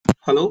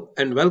Hello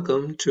and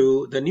welcome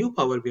to the new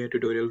Power BI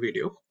tutorial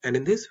video. And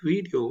in this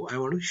video, I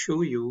want to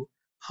show you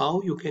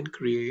how you can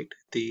create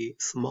the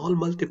small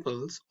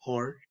multiples,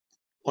 or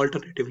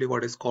alternatively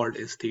what is called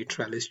is the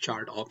Trellis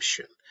chart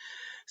option.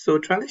 So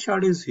Trellis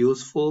chart is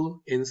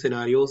useful in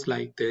scenarios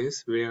like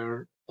this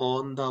where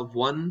on the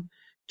one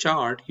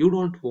chart you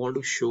don't want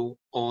to show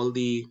all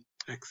the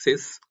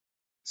axes.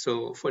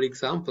 So for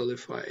example,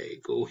 if I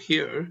go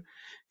here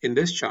in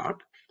this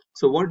chart,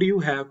 so what do you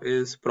have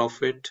is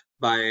profit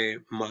by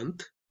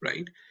month,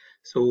 right?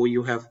 So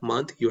you have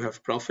month, you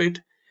have profit,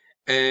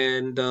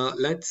 and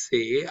let's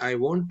say I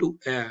want to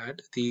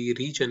add the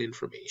region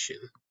information,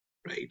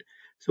 right?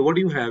 So what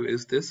you have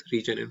is this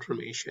region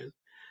information.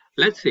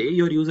 Let's say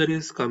your user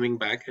is coming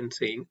back and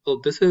saying,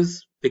 oh, this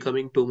is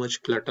becoming too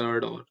much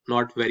cluttered or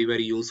not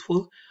very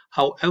useful.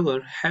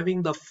 However,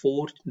 having the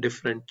four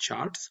different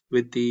charts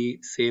with the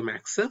same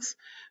axis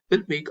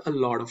will make a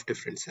lot of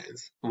different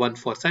sense. One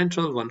for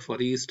central, one for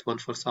east, one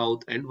for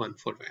south, and one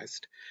for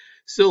west.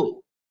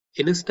 So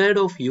instead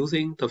of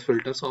using the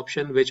filters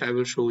option, which I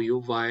will show you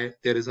why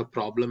there is a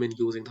problem in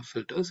using the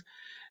filters,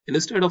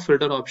 instead of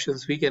filter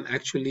options, we can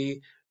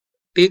actually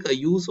take a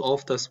use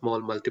of the small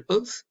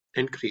multiples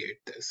and create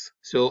this.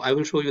 So I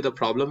will show you the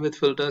problem with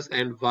filters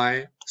and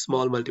why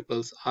small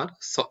multiples are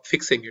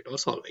fixing it or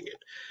solving it.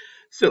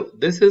 So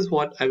this is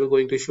what I will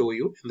going to show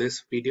you in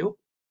this video.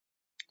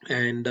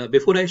 And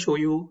before I show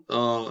you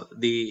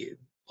the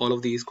all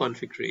of these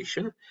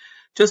configuration,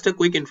 just a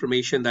quick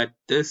information that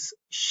this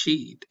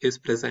sheet is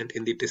present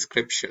in the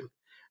description,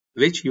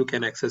 which you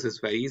can access is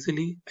very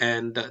easily,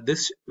 and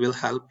this will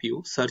help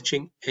you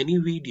searching any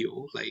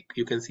video. Like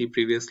you can see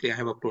previously I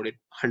have uploaded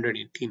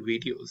 118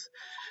 videos.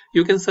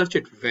 You can search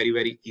it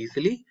very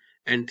easily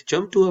and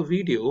jump to a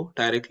video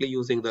directly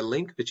using the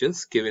link which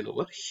is given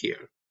over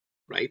here,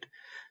 right?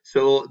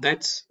 So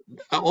that's,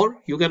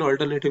 or you can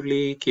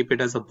alternatively keep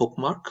it as a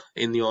bookmark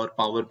in your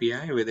Power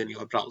BI within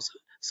your browser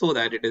so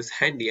that it is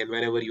handy and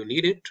whenever you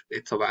need it,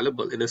 it's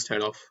available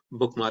instead of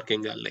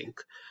bookmarking a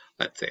link,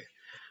 let's say.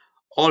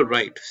 All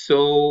right,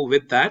 so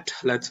with that,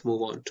 let's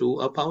move on to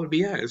a Power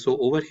BI. So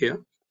over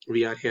here,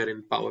 we are here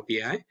in Power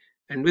BI,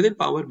 and within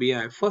Power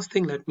BI, first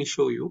thing, let me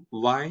show you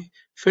why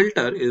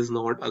filter is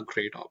not a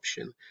great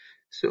option.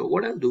 So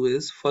what I'll do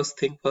is, first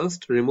thing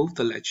first, remove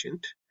the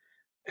legend,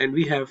 and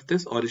we have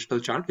this original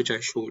chart which I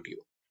showed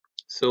you.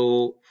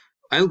 So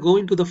I'll go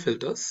into the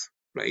filters,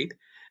 right?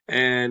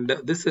 And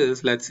this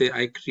is, let's say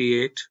I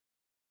create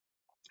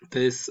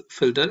this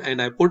filter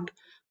and I put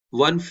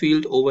one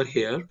field over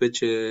here,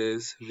 which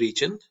is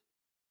region,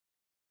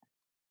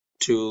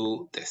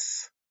 to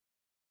this,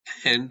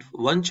 and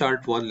one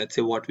chart one, let's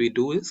say what we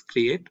do is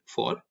create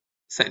for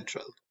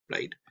central,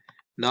 right?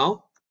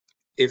 Now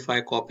if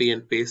I copy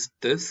and paste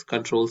this,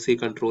 control C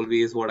control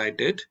V is what I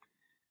did,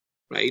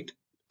 right?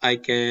 I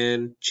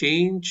can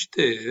change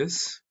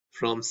this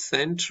from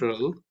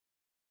central,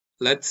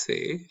 let's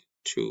say,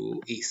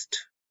 to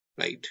east,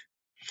 right?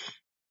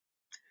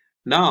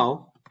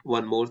 Now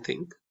one more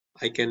thing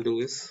I can do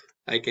is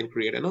I can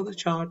create another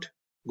chart,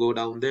 go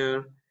down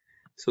there,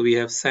 so we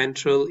have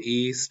central,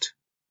 east,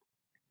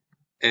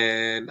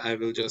 and I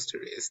will just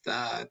erase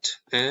that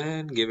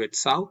and give it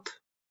south,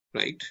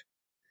 right?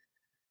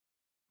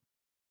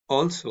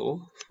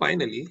 Also,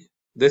 finally,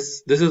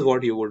 this is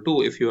what you would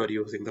do if you are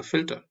using the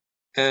filter.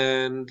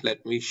 And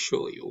let me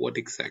show you what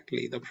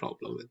exactly the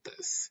problem with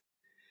this.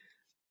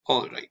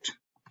 All right.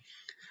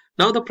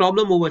 Now the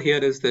problem over here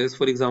is this,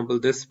 for example,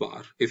 this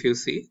bar, if you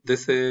see,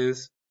 this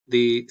is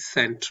the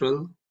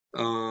central,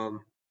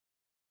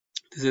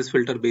 this is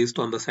filter based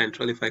on the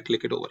central. If I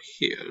click it over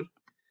here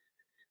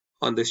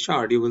on this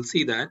chart, you will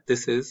see that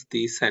this is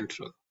the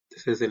central.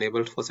 This is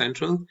enabled for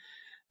central.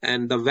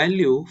 And the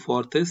value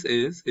for this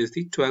is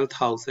the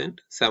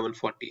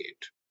 12,748,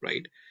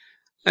 right?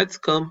 Let's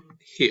come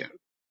here.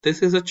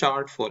 This is a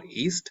chart for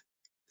east,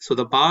 so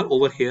the bar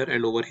over here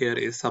and over here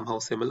is somehow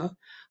similar.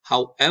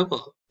 However,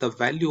 the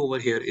value over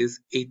here is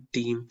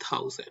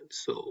 18,000,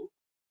 so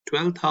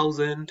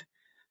 12,000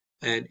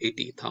 and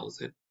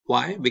 18,000.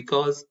 Why?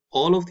 Because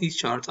all of these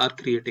charts are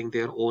creating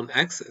their own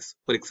axis.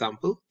 For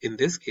example, in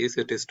this case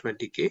it is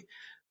 20k,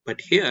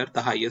 but here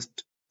the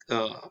highest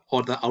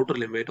or the outer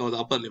limit or the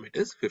upper limit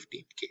is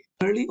 15k.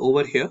 Similarly,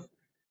 over here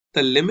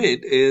the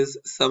limit is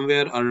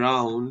somewhere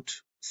around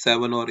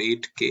 7 or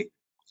 8k.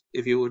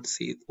 If you would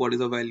see what is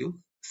the value,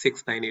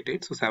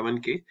 6988, so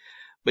 7k,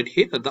 but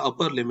here the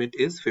upper limit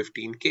is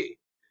 15k.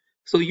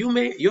 So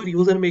your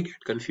user may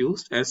get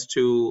confused as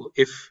to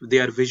if they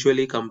are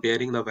visually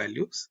comparing the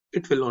values,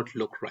 it will not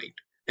look right.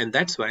 And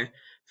that's why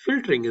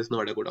filtering is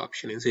not a good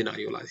option in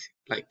scenario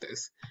like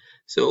this.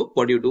 So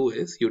what you do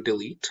is you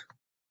delete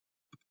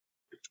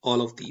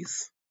all of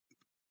these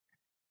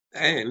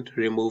and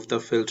remove the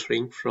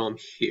filtering from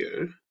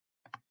here.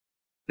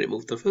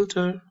 Remove the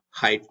filter,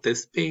 hide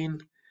this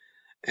pane,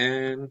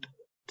 and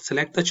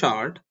select the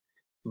chart.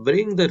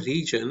 Bring the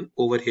region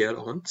over here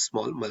on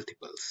small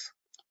multiples.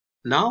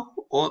 Now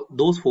all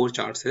those four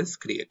charts is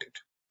created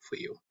for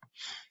you.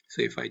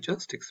 So if I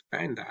just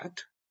expand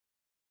that,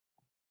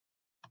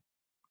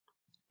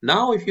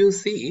 Now, if you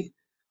see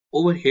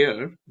over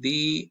here,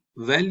 the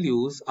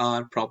values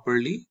are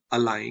properly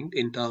aligned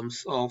in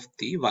terms of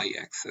the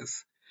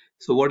y-axis.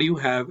 So what you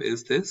have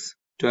is this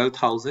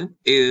 12,000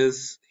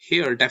 is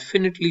here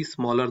definitely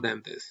smaller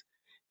than this.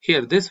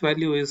 Here, this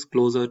value is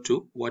closer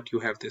to what you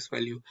have this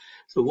value.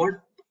 So what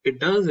it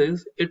does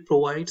is it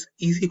provides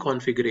easy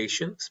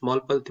configuration.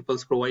 Small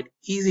multiples provide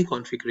easy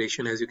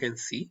configuration, as you can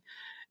see,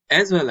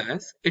 as well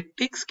as it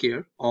takes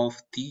care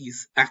of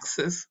these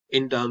access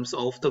in terms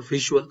of the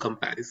visual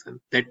comparison.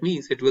 That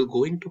means it will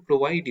going to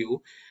provide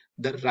you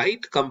the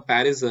right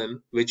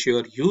comparison which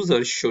your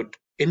user should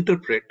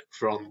interpret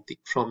from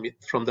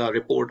the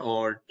report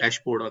or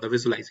dashboard or the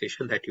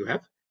visualization that you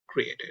have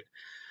created.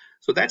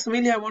 So that's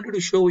mainly I wanted to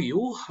show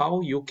you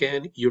how you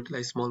can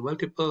utilize small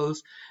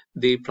multiples,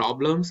 the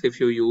problems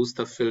if you use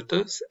the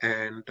filters,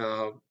 and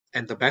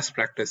the best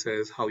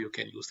practices how you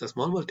can use the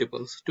small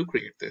multiples to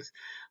create this.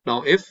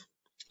 Now, if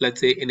let's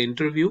say in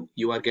interview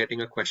you are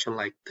getting a question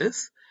like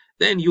this,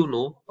 then you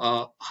know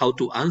how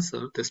to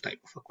answer this type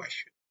of a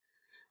question.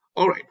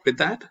 All right, with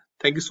that,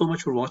 thank you so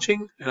much for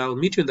watching, and I'll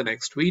meet you in the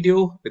next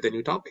video with a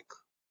new topic.